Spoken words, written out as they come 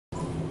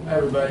Hi,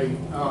 everybody.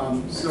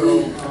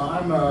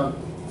 I'm a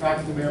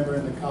faculty member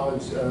in the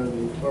college, the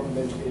Department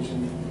of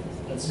Education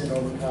at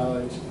Norbert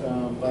College,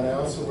 but I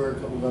also wear a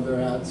couple of other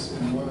hats,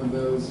 and one of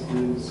those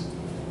is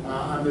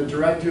I'm the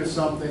director of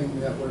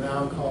something that we're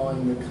now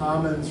calling the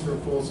Commons for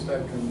Full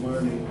Spectrum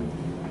Learning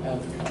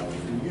at the college.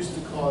 We used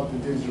to call it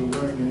the Digital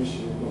Learning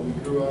Initiative, but we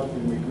grew up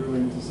and we grew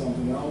into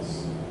something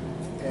else.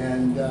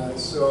 And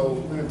so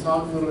we're going to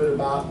talk a little bit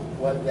about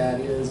what that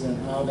is and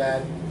how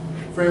that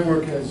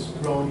framework has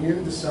grown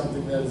into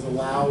something that has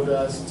allowed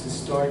us to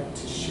start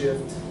to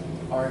shift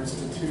our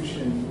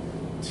institution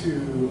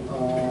to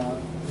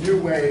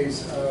new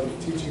ways of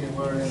teaching and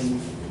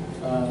learning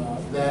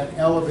that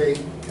elevate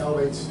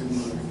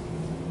student learning.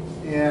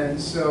 And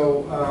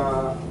so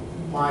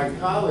my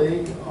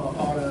colleague,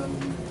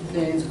 Autumn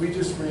Caines, we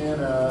just ran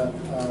a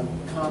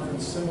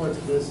conference similar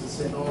to this at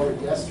St.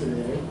 Norbert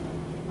yesterday.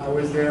 I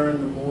was there in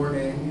the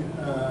morning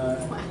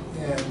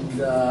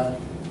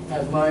and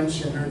had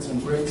lunch and heard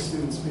some great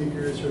student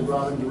speakers, heard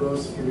Robin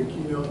DeRosa give a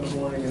keynote in the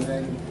morning, and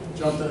then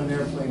jumped on an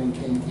airplane and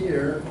came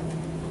here.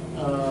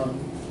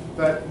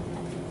 But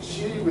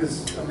she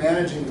was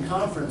managing the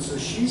conference, so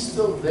she's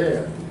still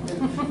there.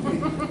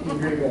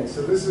 Great guy.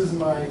 So this is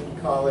my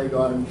colleague,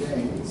 Autumn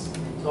Caines.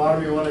 So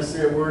Autumn, you want to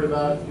say a word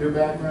about your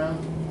background?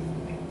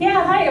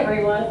 Yeah, hi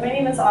everyone. My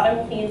name is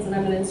Autumn Caines and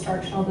I'm an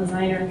instructional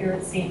designer here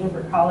at St.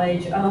 Norbert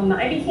College.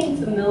 I became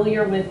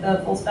familiar with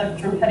the full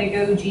spectrum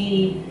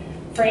pedagogy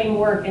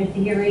framework and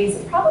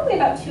theories probably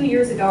about 2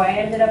 years ago. I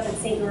ended up at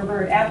St.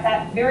 Norbert at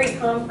that very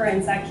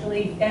conference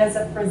actually as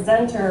a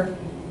presenter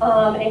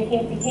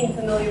and became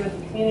familiar with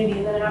the community.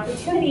 And then an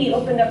opportunity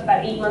opened up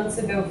about 8 months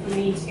ago for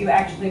me to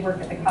actually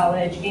work at the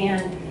college.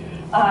 And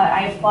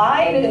I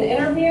applied and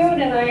interviewed,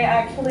 and I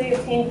actually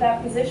obtained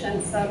that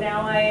position. So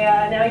now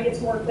I get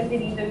to work with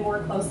it even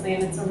more closely,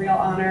 and it's a real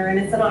honor. And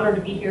it's an honor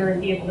to be here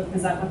and be able to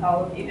present with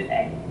all of you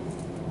today.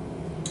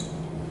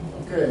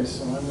 Okay,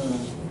 so I'm going to,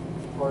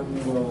 pardon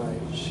me while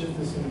I shift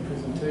this into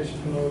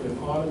presentation mode, and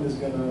Autumn is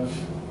going to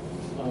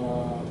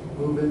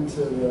move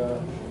into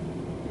the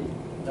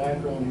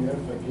background here,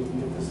 if I can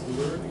get this to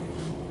work.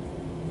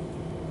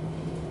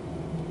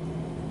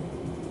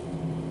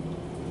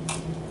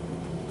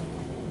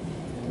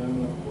 I'm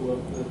going to pull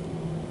up the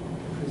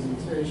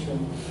presentation.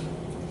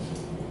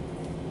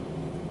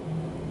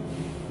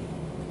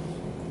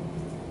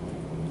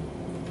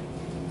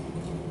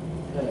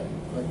 Okay,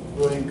 like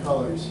brilliant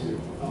colors here.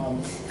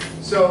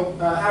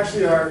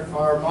 Actually,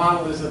 our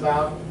model is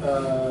about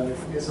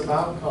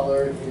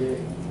color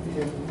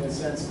in the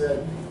sense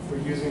that we're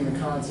using the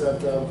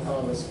concept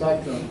of a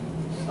spectrum.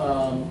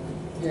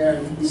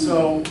 And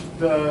so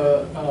I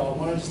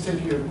want to just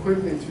take you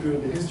quickly through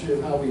the history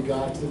of how we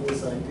got to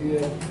this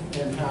idea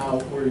and how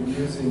we're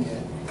using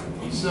it.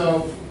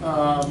 So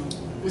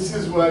this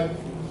is what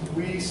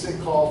we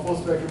call full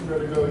spectrum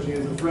pedagogy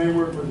as a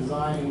framework for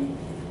designing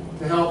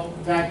to help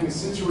faculty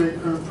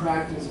situate current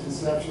practice,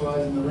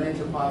 conceptualizing the range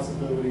of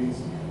possibilities,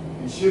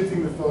 and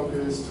shifting the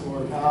focus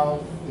toward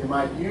how they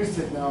might use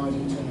technology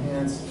to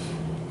enhance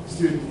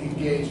student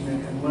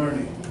engagement and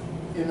learning.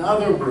 In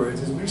other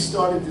words, as we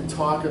started to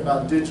talk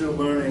about digital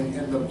learning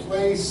and the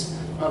place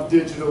of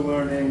digital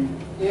learning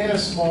in a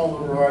small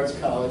liberal arts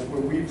college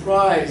where we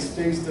prize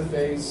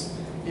face-to-face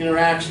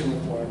interaction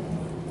with one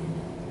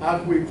another, how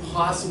could we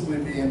possibly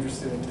be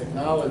interested in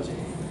technology?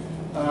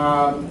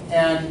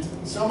 And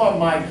some of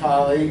my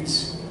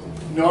colleagues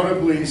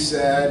notably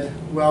said,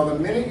 well, the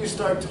minute you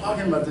start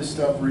talking about this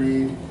stuff,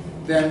 Reid,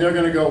 then they're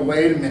going to go,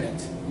 wait a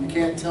minute, you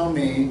can't tell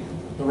me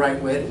the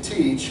right way to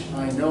teach.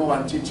 I know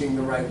I'm teaching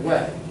the right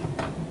way.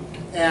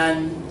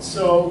 And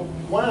so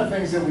one of the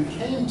things that we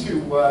came to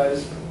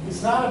was,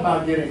 it's not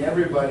about getting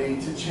everybody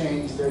to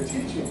change their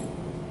teaching.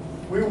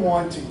 We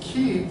want to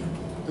keep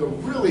the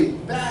really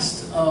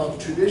best of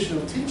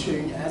traditional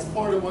teaching as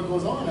part of what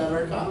goes on at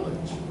our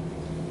college.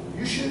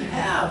 You should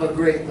have a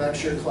great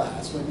lecture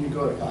class when you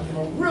go to college,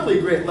 a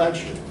really great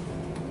lecture,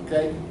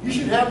 okay? You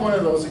should have one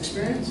of those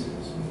experiences.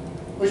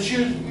 But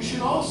you should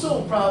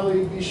also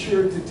probably be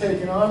sure to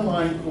take an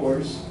online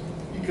course,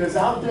 because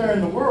out there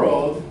in the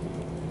world,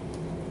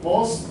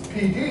 most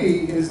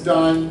PD is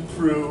done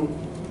through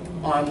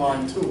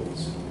online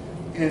tools.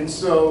 And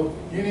so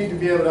you need to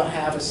be able to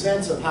have a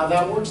sense of how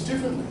that works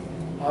differently,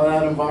 how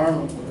that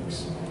environment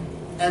works.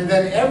 And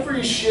then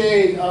every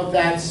shade of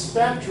that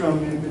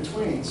spectrum in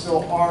between.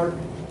 So our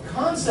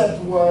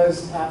concept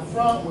was, up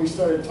front, when we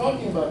started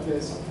talking about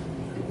this,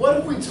 what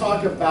if we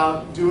talk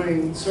about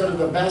doing sort of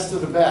the best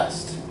of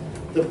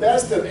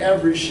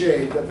every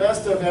shade, the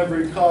best of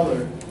every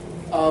color,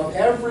 of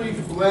every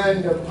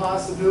blend of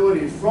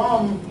possibility,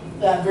 from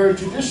that very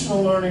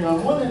traditional learning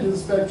on one end of the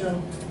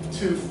spectrum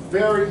to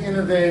very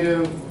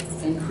innovative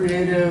and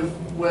creative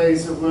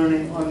ways of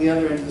learning on the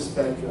other end of the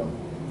spectrum,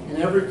 and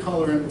every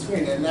color in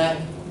between. And that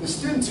the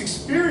student's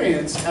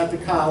experience at the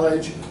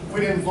college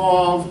would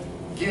involve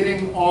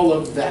getting all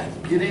of that,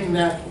 getting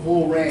that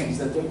whole range,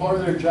 that the part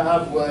of their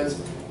job was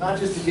not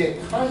just to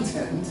get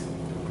content,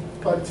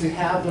 but to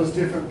have those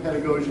different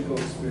pedagogical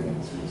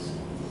experiences.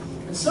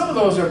 And some of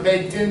those are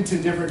baked into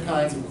different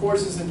kinds of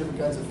courses and different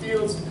kinds of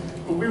fields,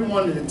 but we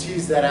wanted to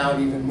tease that out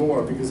even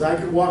more because I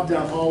could walk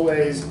down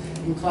hallways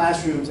in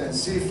classrooms and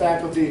see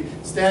faculty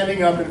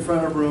standing up in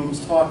front of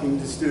rooms talking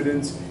to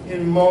students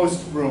in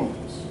most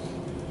rooms,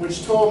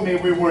 which told me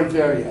we weren't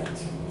there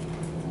yet.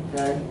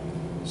 Okay?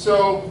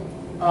 So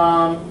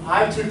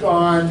I took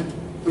on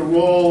the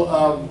role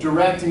of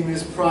directing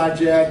this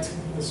project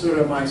as sort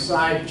of my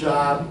side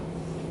job,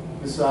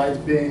 besides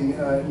being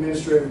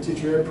administrator of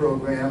teacher ed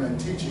program and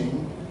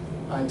teaching.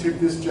 I took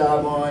this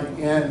job on,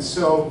 and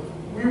so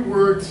we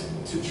worked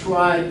to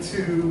try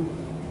to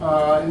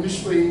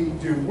initially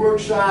do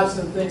workshops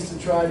and things to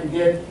try to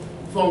get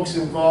folks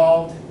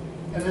involved.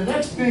 And the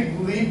next big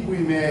leap we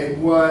made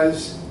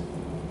was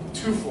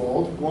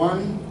twofold.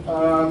 One,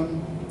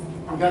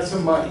 I got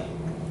some money.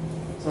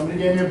 Somebody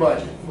gave me a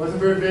budget. It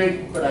wasn't very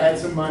big, but I had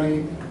some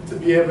money to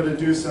be able to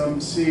do some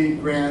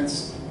seed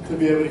grants, to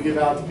be able to give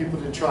out to people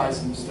to try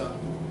some stuff.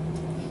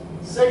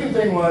 Second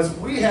thing was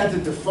we had to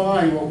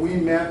define what we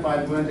meant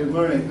by blended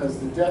learning because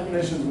the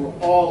definitions were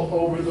all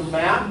over the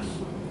map.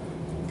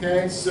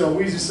 Okay, so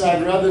we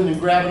decided rather than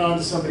grabbing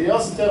onto somebody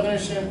else's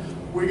definition,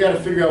 we got to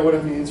figure out what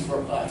it means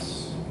for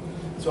us.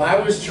 So I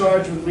was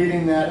charged with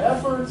leading that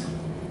effort,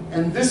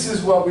 and this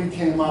is what we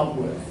came up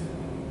with.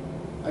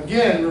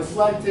 Again,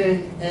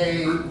 reflecting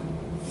a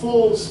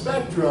full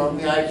spectrum,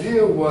 the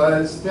idea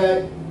was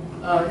that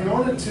in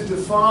order to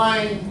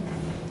define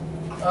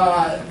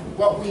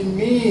what we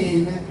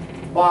mean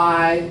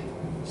by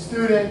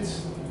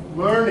student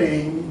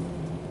learning,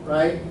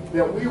 right,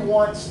 that we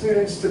want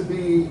students to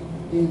be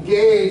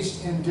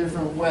engaged in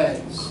different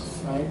ways,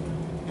 right?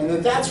 And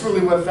that's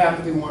really what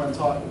faculty want to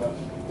talk about.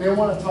 They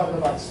want to talk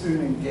about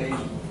student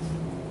engagement.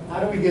 How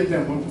do we get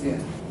them hooked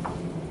in,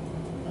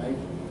 right?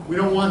 We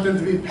don't want them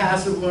to be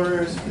passive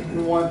learners.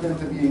 We want them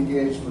to be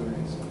engaged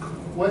learners.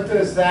 What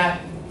does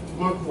that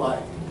look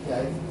like,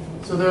 okay?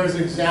 So there's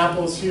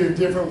examples here,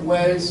 different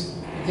ways.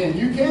 Again,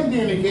 you can be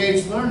an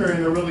engaged learner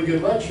in a really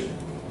good lecture,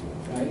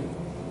 right?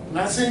 I'm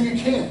not saying you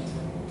can't.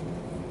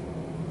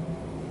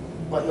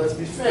 But let's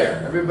be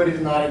fair,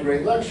 everybody's not a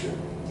great lecturer.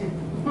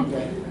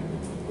 Okay?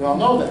 We all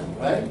know that,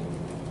 right?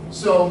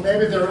 So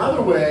maybe there are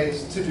other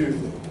ways to do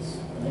things,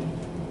 right?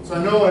 So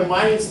I know in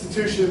my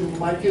institution,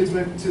 my kids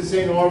went to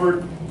St.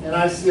 Norbert, and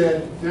I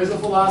said, there's a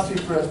philosophy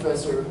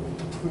professor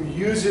who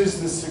uses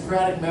the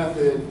Socratic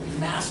method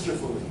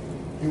masterfully.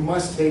 You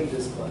must take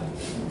this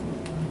class.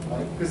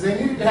 Right? Because they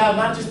needed to have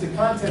not just the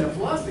content of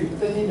philosophy, but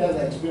they need to have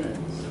that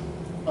experience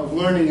of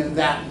learning in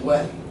that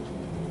way.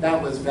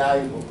 That was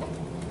valuable.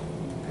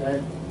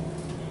 Okay?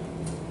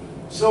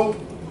 So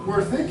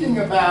we're thinking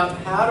about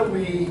how do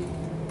we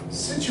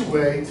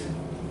situate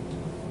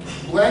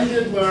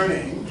blended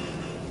learning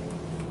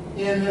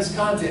in this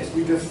context.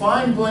 We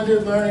define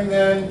blended learning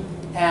then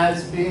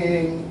as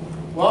being,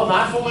 well,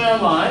 not fully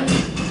online.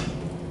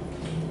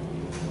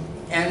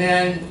 And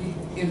then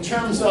in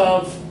terms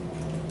of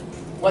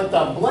what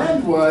the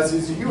blend was,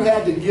 is you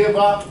had to give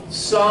up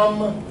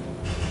some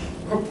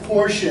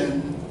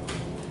proportion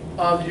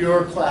of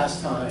your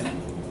class time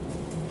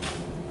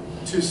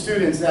to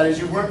students. That is,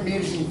 you weren't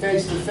meeting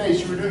face to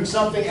face, you were doing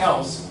something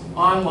else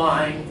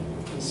online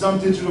in some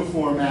digital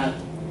format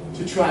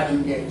to try to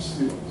engage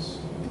students.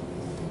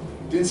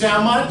 Didn't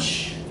sound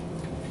much,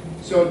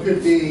 so it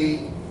could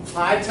be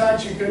high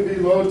touch, it could be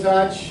low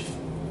touch.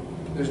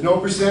 There's no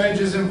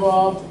percentages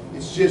involved,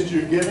 it's just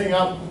you're giving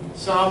up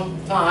some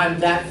time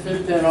that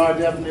fit in our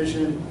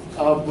definition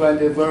of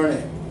blended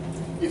learning.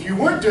 If you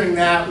weren't doing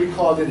that, we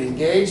called it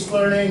engaged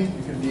learning.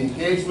 You could be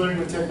engaged learning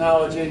with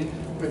technology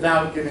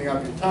without giving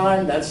up your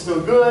time. That's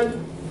still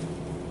good,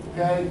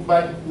 okay,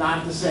 but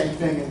not the same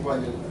thing as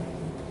blended learning.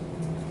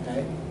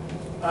 Okay?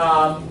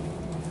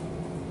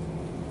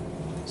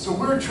 So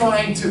we're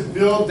trying to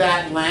build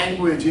that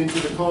language into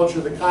the culture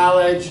of the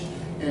college,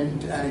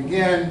 and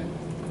again,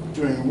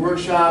 doing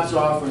workshops,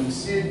 offering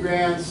seed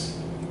grants,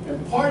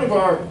 and part of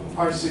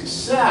our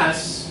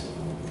success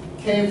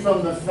came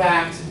from the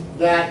fact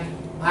that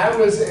I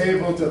was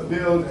able to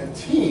build a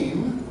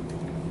team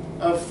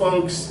of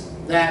folks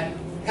that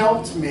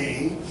helped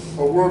me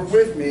or worked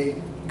with me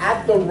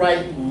at the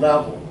right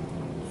level.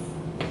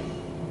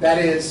 That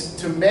is,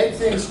 to make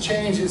things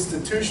change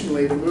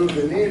institutionally, to move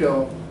the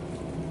needle,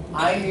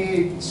 I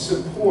need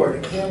support.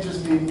 It can't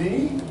just be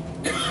me,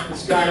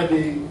 it's got to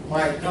be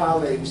my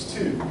colleagues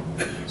too.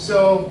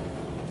 So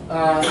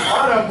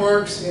Autumn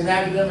works in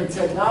academic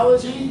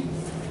technology,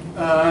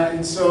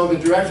 and so the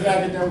director of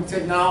academic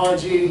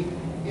technology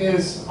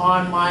is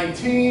on my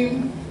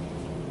team.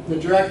 The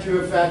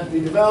director of faculty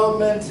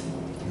development,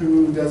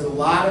 who does a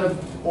lot of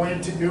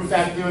new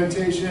faculty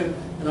orientation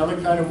and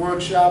other kind of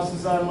workshops,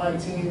 is on my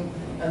team.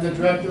 And the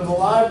director of the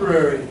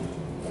library,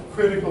 a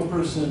critical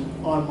person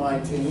on my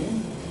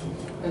team.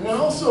 And then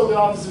also the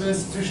Office of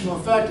Institutional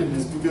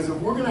Effectiveness, because if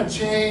we're going to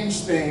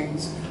change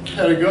things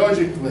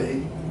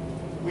pedagogically,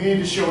 we need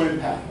to show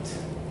impact.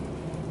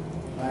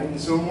 Right? And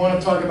so we want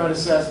to talk about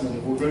assessment.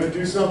 If we're going to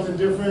do something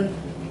different,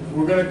 if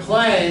we're going to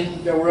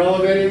claim that we're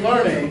elevating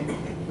learning,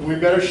 then we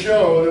better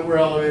show that we're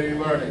elevating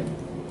learning.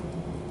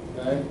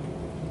 Okay?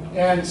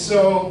 And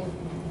so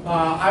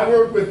I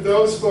work with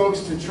those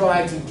folks to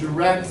try to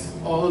direct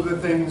all of the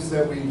things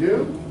that we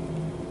do.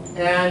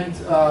 And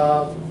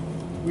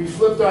we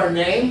flipped our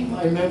name,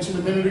 I mentioned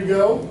a minute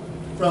ago,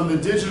 from the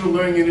Digital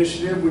Learning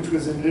Initiative, which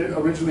was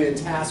originally a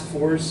task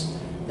force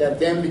that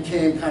then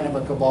became kind of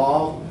a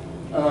cabal,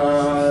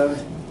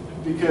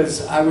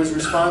 because I was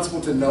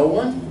responsible to no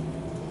one.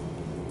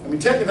 I mean,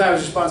 technically I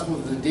was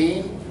responsible to the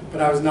dean,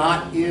 but I was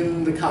not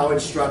in the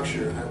college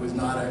structure. I was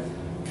not a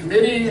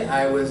committee,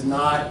 I was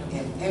not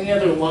in any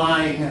other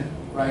line,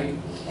 right?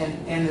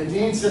 And the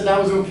dean said that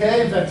was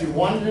okay. In fact, he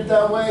wanted it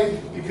that way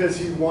because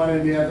he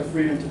wanted me to have the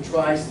freedom to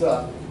try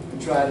stuff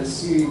and try to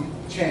see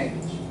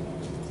change.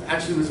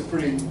 Actually, it was a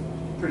pretty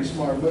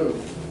smart move.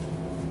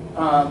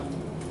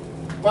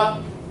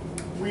 But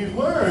we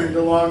learned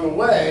along the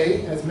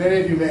way, as many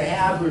of you may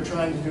have who are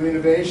trying to do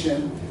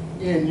innovation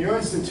in your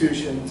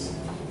institutions,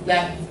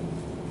 that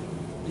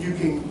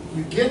you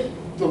get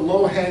the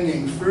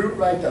low-hanging fruit,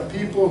 right? The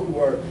people who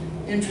are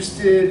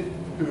interested,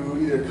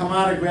 who either come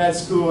out of grad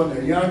school and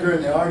they're younger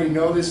and they already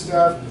know this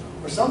stuff,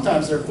 or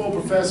sometimes they're full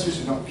professors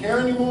who don't care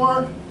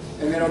anymore,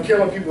 and they don't care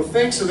what people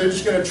think, so they're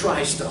just going to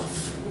try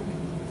stuff,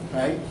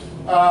 right?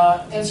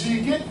 And so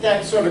you get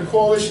that sort of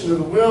coalition of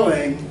the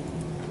willing.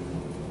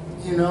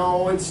 You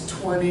know, it's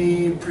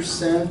 20%,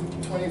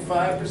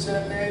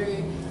 25%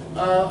 maybe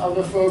of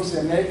the folks,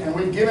 and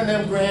we've given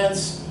them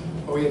grants,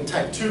 or we have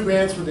type 2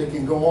 grants where they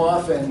can go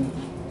off and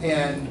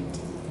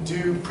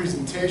do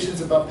presentations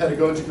about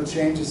pedagogical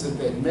changes that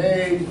they've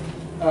made,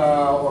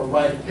 or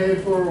write a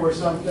paper or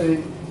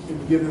something. You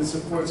can give them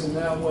supports in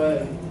that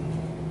way.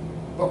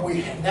 But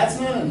that's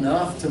not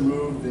enough to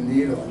move the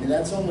needle. I mean,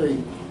 that's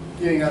only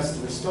getting us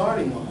to the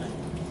starting line.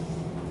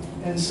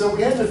 And so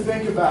we had to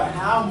think about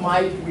how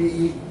might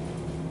we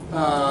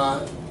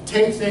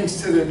take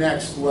things to the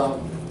next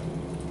level.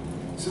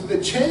 So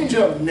the change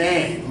of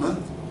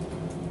name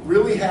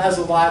really has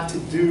a lot to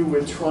do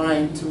with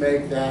trying to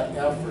make that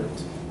effort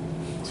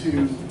to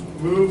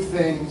move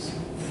things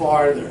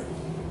farther.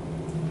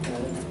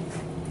 Okay?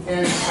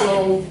 And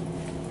so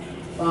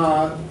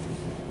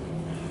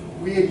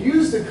we had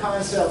used the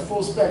concept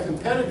full spectrum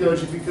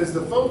pedagogy because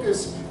the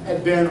focus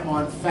had been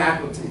on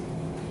faculty.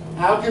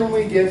 How can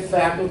we get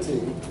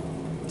faculty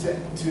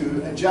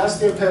to adjust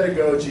their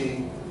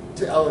pedagogy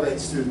to elevate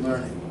student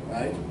learning,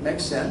 right?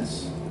 Makes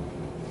sense,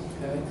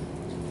 okay?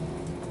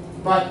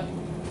 But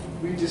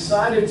we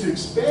decided to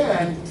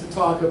expand to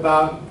talk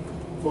about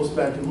full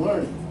spectrum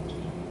learning.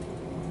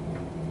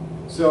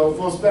 So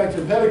full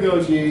spectrum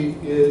pedagogy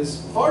is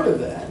part of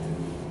that,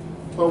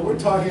 but we're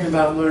talking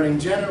about learning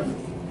generally.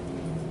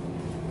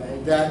 Okay?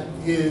 That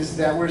is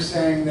that we're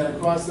saying that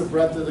across the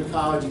breadth of the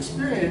college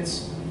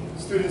experience,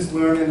 students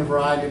learn in a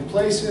variety of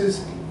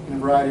places, in a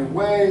variety of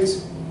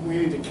ways. We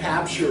need to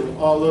capture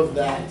all of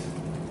that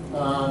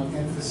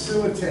and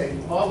facilitate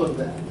all of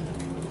that.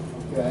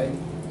 Okay?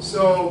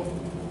 So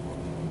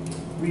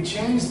we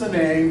changed the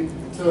name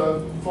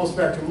to full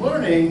spectrum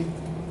learning,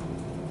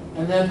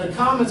 and then the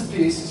commons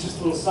piece is just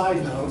a little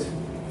side note.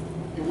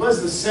 It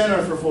was the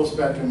Center for Full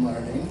Spectrum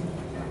Learning,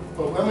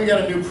 but when we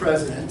got a new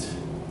president,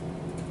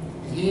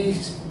 he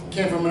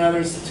came from another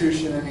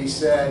institution and he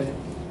said,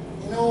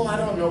 you know, I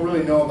don't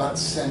really know about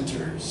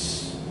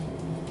centers.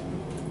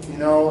 You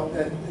know,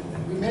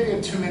 we maybe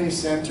have too many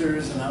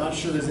centers, and I'm not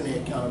sure there's any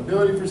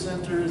accountability for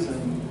centers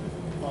and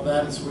all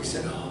that. And so we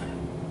said, oh,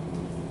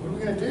 what are we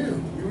going to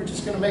do? We were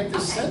just going to make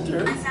this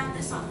center. I found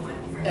this on the web.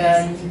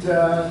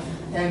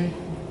 And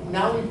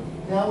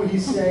now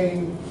he's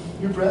saying,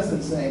 new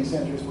president's saying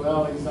centers.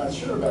 Well, he's not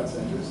sure about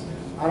centers.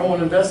 I don't want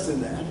to invest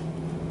in that.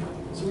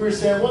 So we were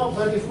saying, well,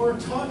 but if we're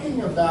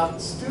talking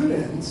about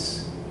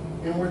students,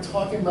 and we're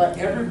talking about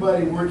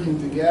everybody working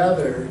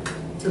together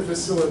to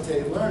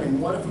facilitate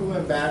learning, what if we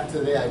went back to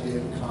the idea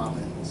of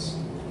commons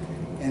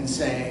and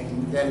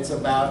saying that it's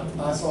about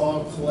us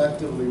all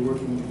collectively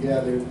working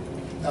together to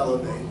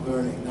elevate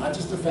learning, not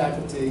just the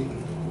faculty,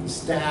 the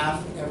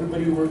staff,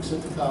 everybody who works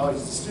at the college,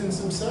 the students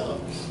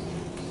themselves.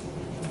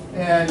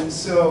 And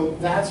so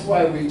that's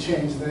why we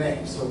changed the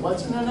name. So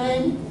what's in the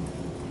name?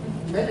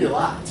 Maybe a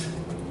lot,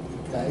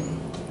 okay?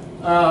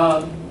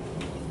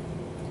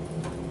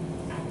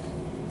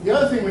 The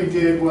other thing we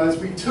did was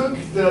we took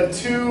the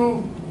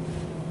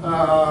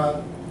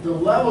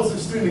levels of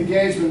student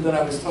engagement that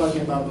I was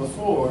talking about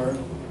before,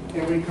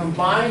 and we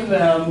combined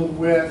them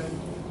with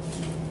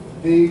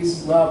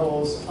these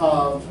levels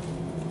of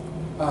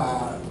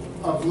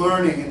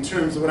learning in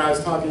terms of what I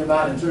was talking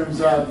about, in terms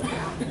of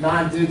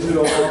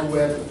non-digital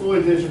with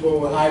fully digital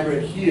with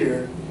hybrid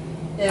here.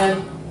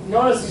 And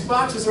notice these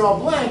boxes are all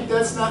blank.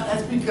 That's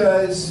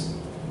because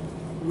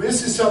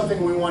this is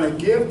something we want to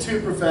give to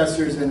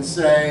professors and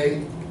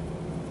say,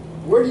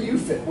 where do you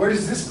fit? Where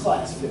does this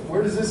class fit?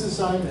 Where does this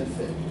assignment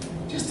fit?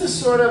 Just to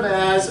sort of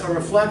as a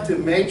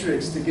reflective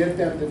matrix to get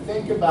them to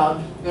think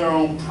about their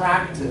own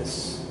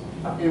practice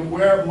and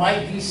where it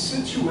might be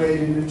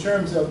situated in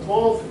terms of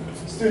both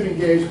student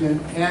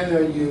engagement and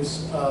their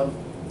use of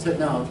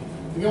technology.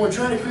 Again, we're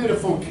trying to create a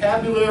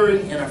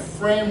vocabulary and a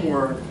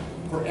framework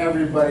for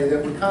everybody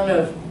that would kind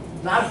of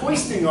not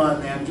hoisting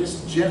on them,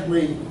 just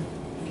gently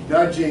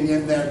nudging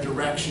in their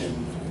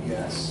direction,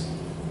 yes.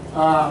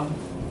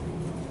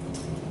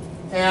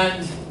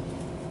 And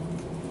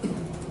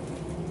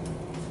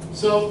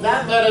so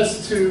that led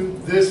us to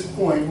this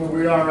point where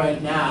we are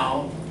right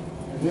now.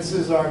 And this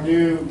is our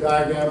new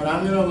diagram. And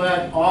I'm going to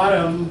let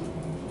Autumn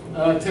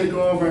take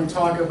over and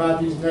talk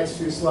about these next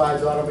few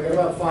slides. Autumn, we got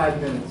about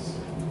 5 minutes.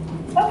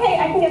 Okay,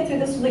 I can get through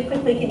this really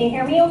quickly. Can you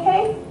hear me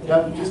okay?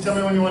 Yep, just tell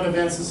me when you want to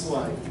advance the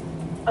slide.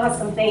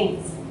 Awesome,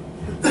 thanks.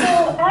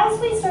 So as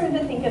we started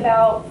to think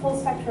about full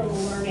spectrum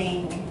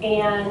learning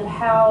and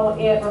how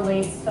it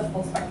relates to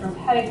full spectrum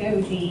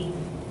pedagogy,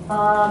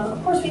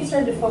 of course we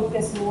started to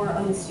focus more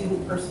on the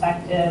student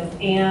perspective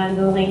and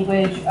the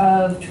language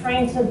of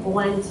trying to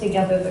blend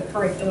together the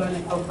curricular and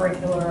the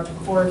co-curricular, of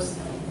course,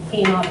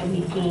 came up and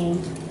became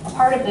a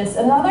part of this.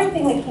 Another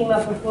thing that came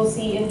up, which we'll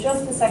see in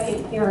just a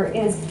second here,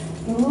 is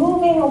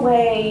moving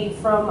away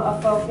from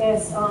a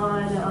focus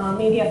on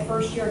maybe a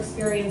first-year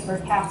experience or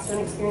a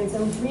capstone experience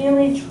and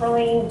really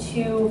trying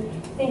to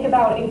think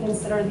about and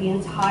consider the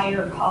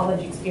entire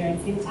college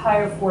experience, the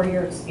entire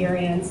four-year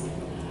experience.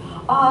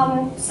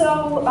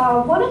 So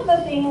one of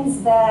the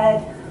things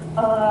that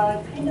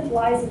kind of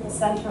lies at the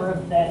center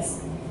of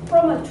this,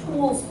 from a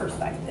tools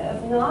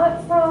perspective,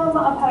 not from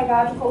a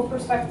pedagogical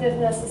perspective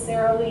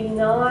necessarily,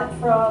 not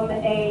from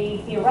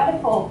a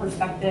theoretical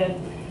perspective,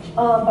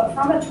 but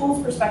from a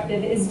tools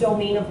perspective, is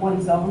domain of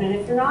one's own. And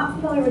if you're not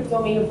familiar with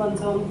domain of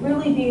one's own,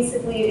 really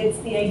basically it's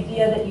the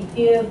idea that you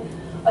give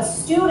a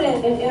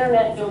student an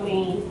internet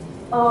domain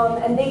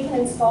and they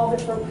can install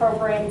different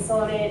programs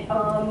on it.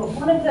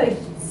 One of the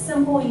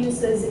simple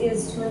uses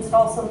is to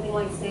install something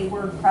like, say,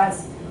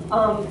 WordPress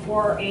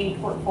for a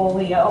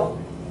portfolio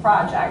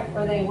project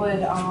where they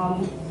would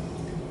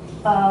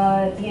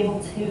be able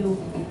to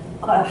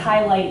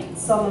highlight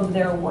some of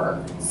their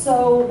work.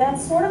 So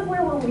that's sort of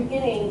where we're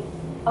beginning.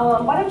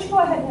 Why don't you go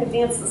ahead and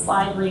advance the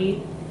slide,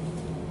 Reid?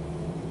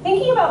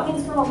 Thinking about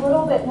things from a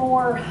little bit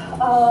more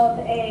of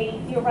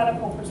a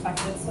theoretical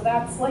perspective. So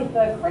that's like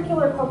the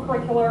curricular,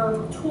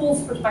 co-curricular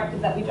tools perspective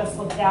that we just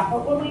looked at.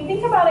 But when we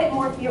think about it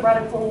more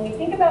theoretical, when we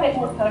think about it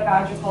more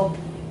pedagogical,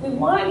 we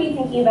want to be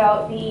thinking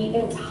about the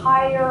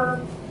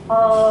entire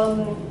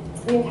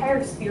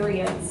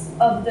experience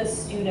of the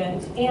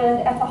student. And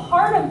at the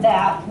heart of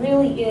that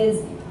really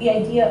is the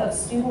idea of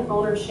student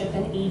ownership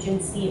and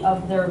agency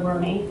of their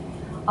learning.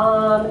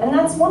 And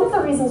that's one of the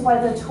reasons why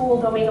the tool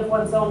domain of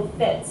one's own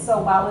fits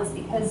so well, is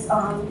because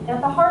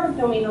at the heart of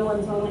domain of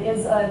one's own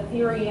is a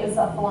theory, is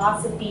a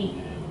philosophy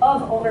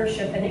of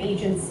ownership and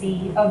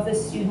agency of the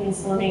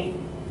student's learning.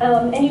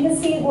 And you can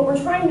see what we're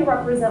trying to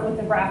represent with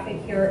the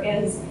graphic here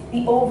is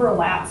the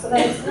overlap. So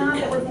that it's not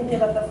that we're thinking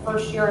about the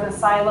first year in a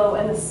silo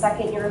and the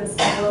second year in a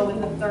silo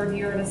and the third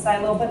year in a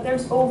silo, but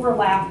there's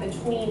overlap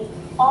between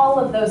all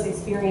of those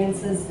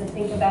experiences to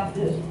think about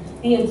the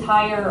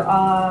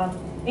entire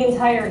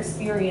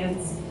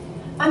experience.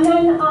 And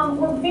then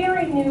we're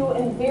very new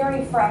and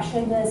very fresh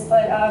in this,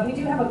 but we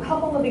do have a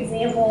couple of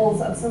examples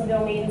of some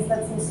domains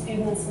that some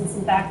students and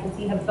some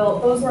faculty have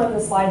built. Those are on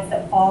the slides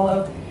that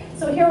follow.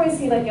 So here we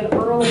see like an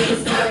early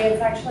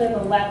experience, actually on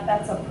the left,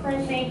 that's a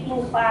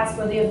printmaking class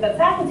where the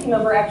faculty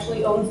member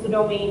actually owns the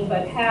domain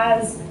but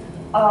has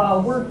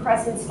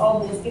WordPress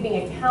installed and is giving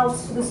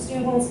accounts to the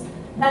students.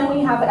 Then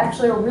we have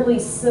actually a really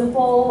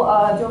simple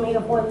domain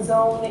of one's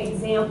own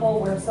example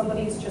where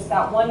somebody's just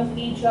got one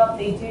page up,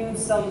 they do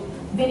some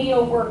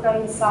video work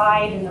on the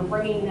side and they're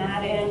bringing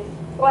that in.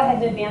 Go ahead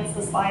and advance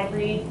the slide,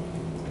 Reid.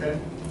 Okay.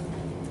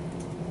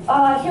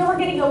 Here we're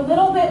getting a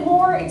little bit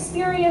more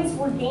experience.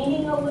 We're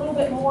gaining a little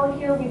bit more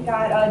here. We've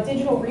got a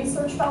digital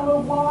research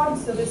fellow blog.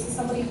 So this is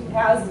somebody who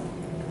has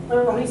a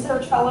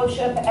research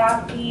fellowship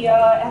at the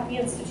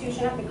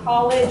institution, at the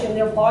college, and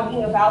they're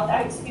blogging about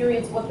that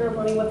experience, what they're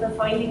learning, what they're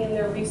finding in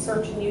their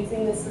research, and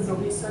using this as a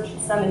research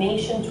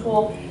dissemination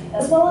tool,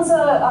 as well as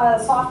a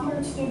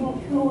sophomore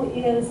student who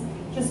is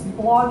just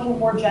blogging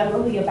more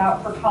generally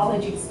about her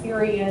college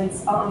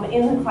experience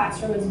in the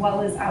classroom as well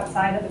as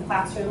outside of the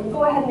classroom.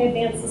 Go ahead and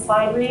advance the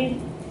slide, Reid.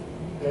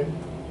 Okay.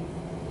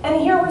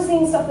 And here we're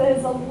seeing stuff that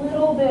is a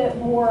little bit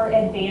more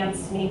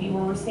advanced, maybe,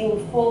 where we're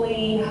seeing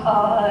fully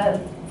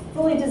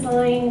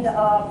designed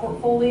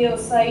portfolio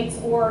sites,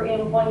 or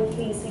in one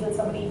case, even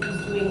somebody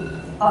who's doing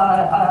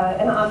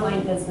an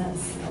online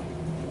business.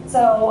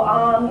 So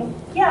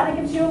yeah, that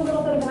gives you a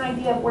little bit of an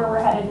idea of where we're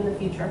headed in the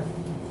future.